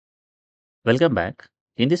Welcome back.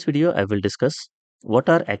 In this video, I will discuss what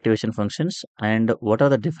are activation functions and what are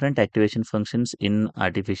the different activation functions in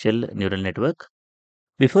artificial neural network.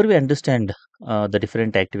 Before we understand the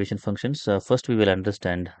different activation functions, first we will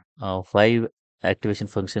understand why activation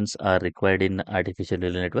functions are required in artificial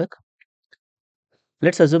neural network.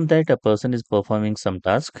 Let's assume that a person is performing some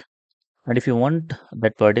task, and if you want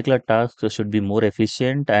that particular task should be more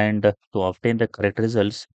efficient and to obtain the correct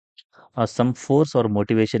results, some force or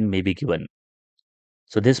motivation may be given.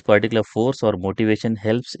 So this particular force or motivation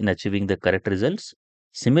helps in achieving the correct results.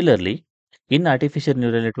 Similarly, in artificial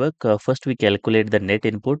neural network, first we calculate the net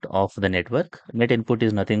input of the network. Net input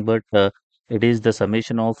is nothing but it is the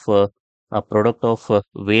summation of a product of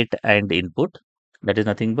weight and input. That is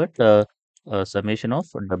nothing but summation of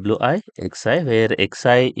Wi xi, where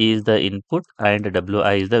xi is the input and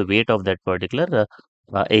Wi is the weight of that particular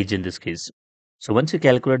age in this case. So once you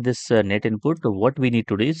calculate this net input, what we need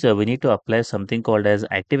to do is we need to apply something called as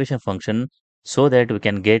activation function so that we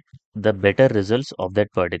can get the better results of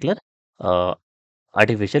that particular uh,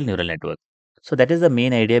 artificial neural network. So that is the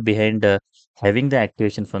main idea behind having the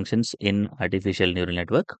activation functions in artificial neural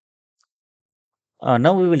network.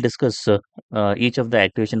 Now we will discuss each of the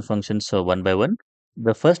activation functions one by one.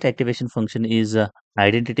 The first activation function is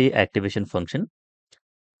identity activation function.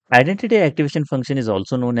 Identity activation function is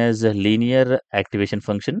also known as a linear activation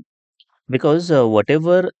function because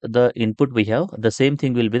whatever the input we have, the same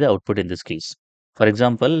thing will be the output in this case. For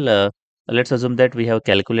example, let's assume that we have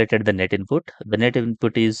calculated the net input. The net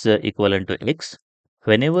input is equivalent to x.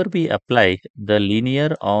 Whenever we apply the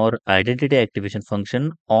linear or identity activation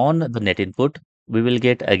function on the net input, we will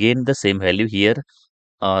get again the same value here.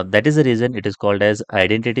 That is the reason it is called as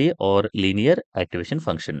identity or linear activation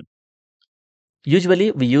function. Usually,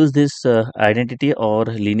 we use this identity or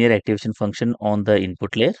linear activation function on the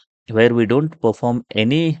input layer where we don't perform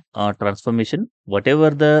any transformation. Whatever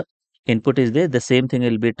the input is there, the same thing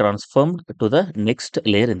will be transformed to the next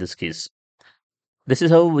layer in this case. This is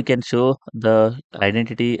how we can show the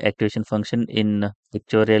identity activation function in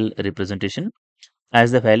pictorial representation.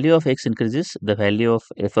 As the value of x increases, the value of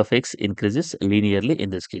f of x increases linearly in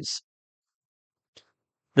this case.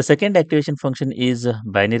 The second activation function is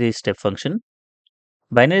binary step function.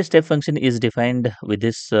 Binary step function is defined with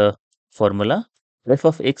this formula. F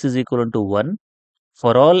of x is equal to 1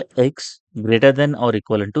 for all x greater than or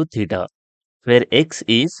equivalent to theta, where x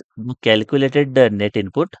is the calculated net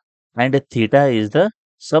input and theta is the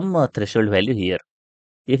some threshold value here.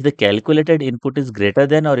 If the calculated input is greater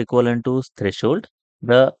than or equivalent to threshold,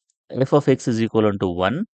 the f of x is equal to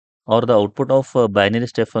 1 or the output of binary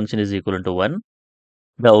step function is equal to 1.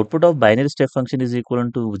 The output of binary step function is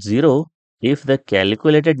equal to 0 if the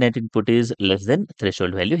calculated net input is less than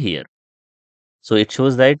threshold value here. So it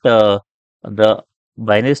shows that the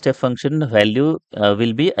binary step function value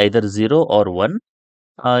will be either 0 or 1.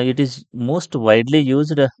 It is most widely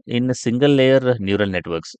used in single layer neural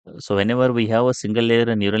networks. So whenever we have a single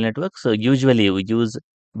layer neural network, so usually we use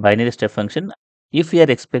binary step function if we are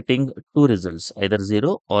expecting two results, either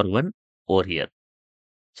 0 or 1 over here.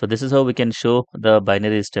 So this is how we can show the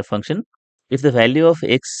binary step function. If the value of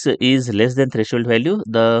x is less than threshold value,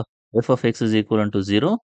 the f of x is equal to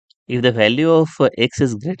 0. If the value of x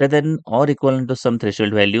is greater than or equivalent to some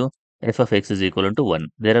threshold value, f of x is equal to 1.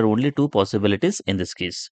 There are only two possibilities in this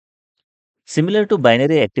case. Similar to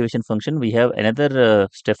binary activation function, we have another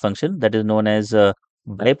step function that is known as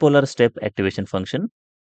bipolar step activation function,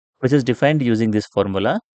 which is defined using this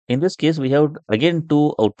formula. In this case, we have again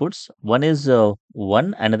two outputs. One is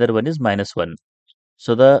 1, another one is -1.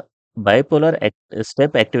 So the bipolar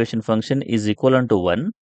step activation function is equivalent to 1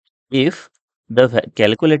 if the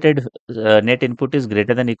calculated net input is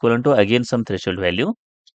greater than equivalent to again some threshold value.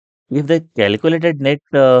 If the calculated net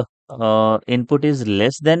input is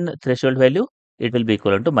less than threshold value, it will be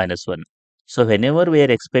equivalent to -1. So whenever we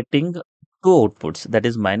are expecting two outputs, that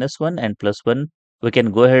is -1 and +1, we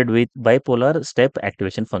can go ahead with bipolar step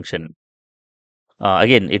activation function.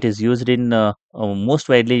 Again, it is used in most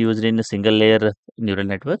widely used in single layer neural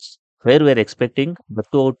networks where we are expecting the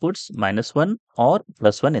two outputs -1 or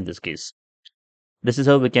 +1 in this case. This is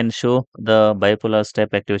how we can show the bipolar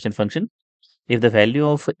step activation function. If the value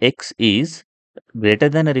of x is greater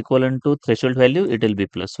than or equivalent to threshold value, it will be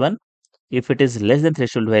 +1. If it is less than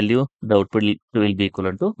threshold value, the output will be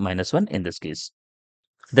equivalent to -1 in this case.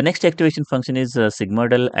 The next activation function is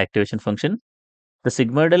sigmoidal activation function. The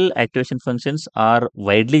sigmoidal activation functions are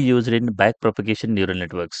widely used in backpropagation neural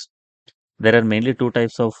networks. There are mainly two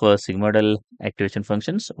types of sigmoidal activation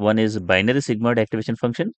functions. One is binary sigmoid activation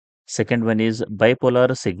function. Second one is bipolar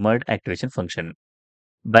sigmoid activation function.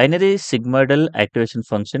 Binary sigmoidal activation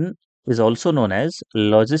function is also known as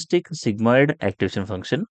Logistic Sigmoid activation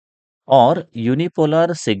function or Unipolar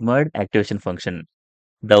Sigmoid activation function.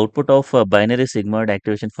 The output of a binary sigmoid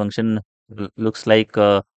activation function looks like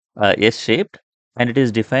S-shaped, and it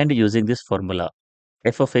is defined using this formula.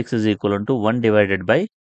 F of x is equal to 1 divided by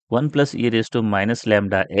 1 plus e raised to minus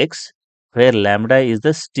lambda x, where lambda is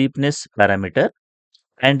the steepness parameter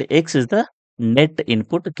and x is the net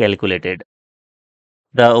input calculated.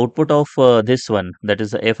 The output of this one, that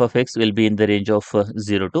is f of x, will be in the range of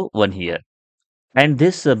 0 to 1 here. And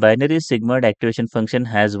this binary sigmoid activation function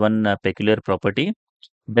has one peculiar property.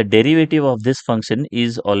 The derivative of this function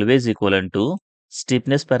is always equivalent to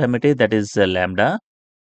steepness parameter, that is lambda,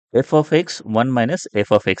 f of x 1 minus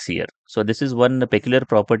f of x here. So this is one peculiar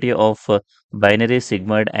property of binary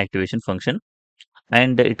sigmoid activation function,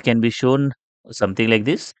 and it can be shown something like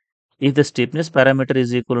this. If the steepness parameter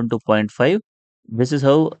is equal to 0.5, this is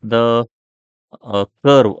how the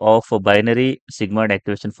curve of a binary sigmoid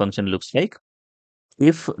activation function looks like.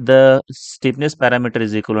 If the steepness parameter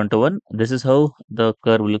is equal to 1, this is how the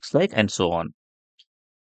curve looks like, and so on.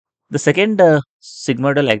 The second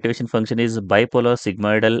sigmoidal activation function is bipolar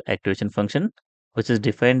sigmoidal activation function, which is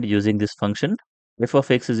defined using this function. F of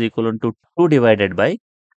x is equal to 2 divided by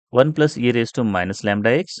 1 plus e raised to minus lambda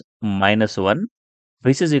x minus 1,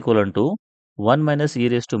 which is equal to 1 minus e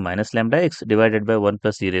raised to minus lambda x divided by 1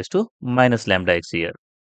 plus e raised to minus lambda x here.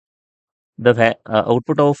 The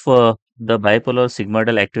output of the bipolar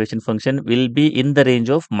sigmoidal activation function will be in the range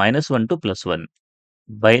of minus 1 to plus 1.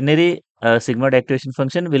 Binary sigmoid activation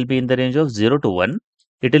function will be in the range of 0 to 1.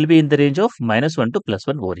 It will be in the range of minus 1 to plus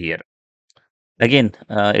 1 over here. Again,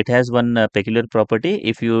 it has one peculiar property.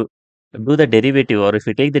 If you do the derivative, or if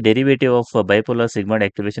you take the derivative of bipolar sigmoid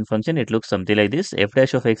activation function, it looks something like this. F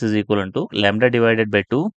dash of x is equal to lambda divided by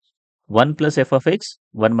 2, 1 plus f of x,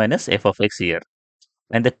 1 minus f of x here.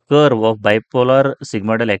 And the curve of bipolar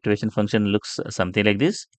sigmoidal activation function looks something like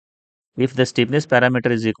this. If the steepness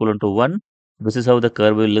parameter is equal to 1, this is how the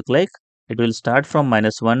curve will look like. It will start from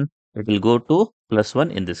minus 1, it will go to plus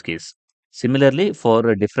 1 in this case. Similarly, for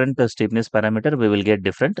a different steepness parameter, we will get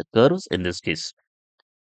different curves in this case.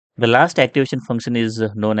 The last activation function is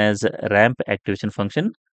known as ramp activation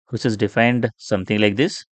function, which is defined something like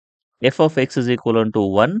this. F of x is equal to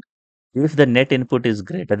 1 if the net input is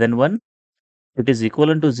greater than 1. It is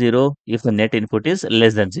equivalent to 0 if the net input is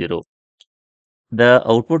less than 0. The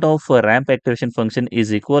output of a ramp activation function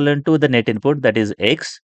is equivalent to the net input, that is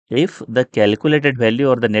x, if the calculated value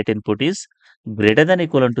or the net input is greater than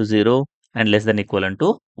equivalent to 0 and less than equivalent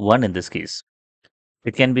to 1 in this case.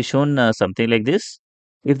 It can be shown something like this.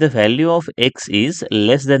 If the value of x is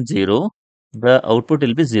less than 0, the output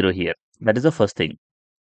will be 0 here. That is the first thing.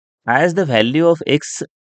 As the value of x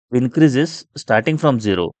increases starting from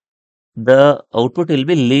 0, the output will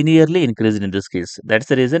be linearly increased in this case. That's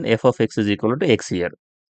the reason f of x is equal to x here.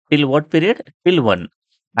 Till what period? Till 1.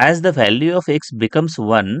 As the value of x becomes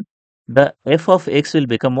 1, the f of x will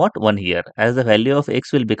become what? 1 here. As the value of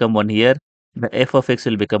x will become 1 here, the f of x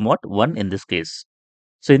will become what? 1 in this case.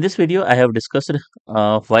 So in this video, I have discussed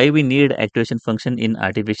why we need activation function in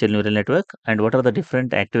artificial neural network and what are the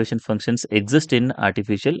different activation functions exist in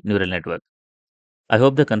artificial neural network. I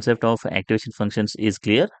hope the concept of activation functions is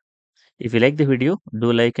clear. If you like the video,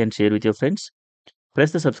 do like and share with your friends.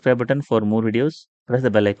 Press the subscribe button for more videos. Press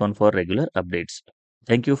the bell icon for regular updates.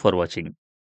 Thank you for watching.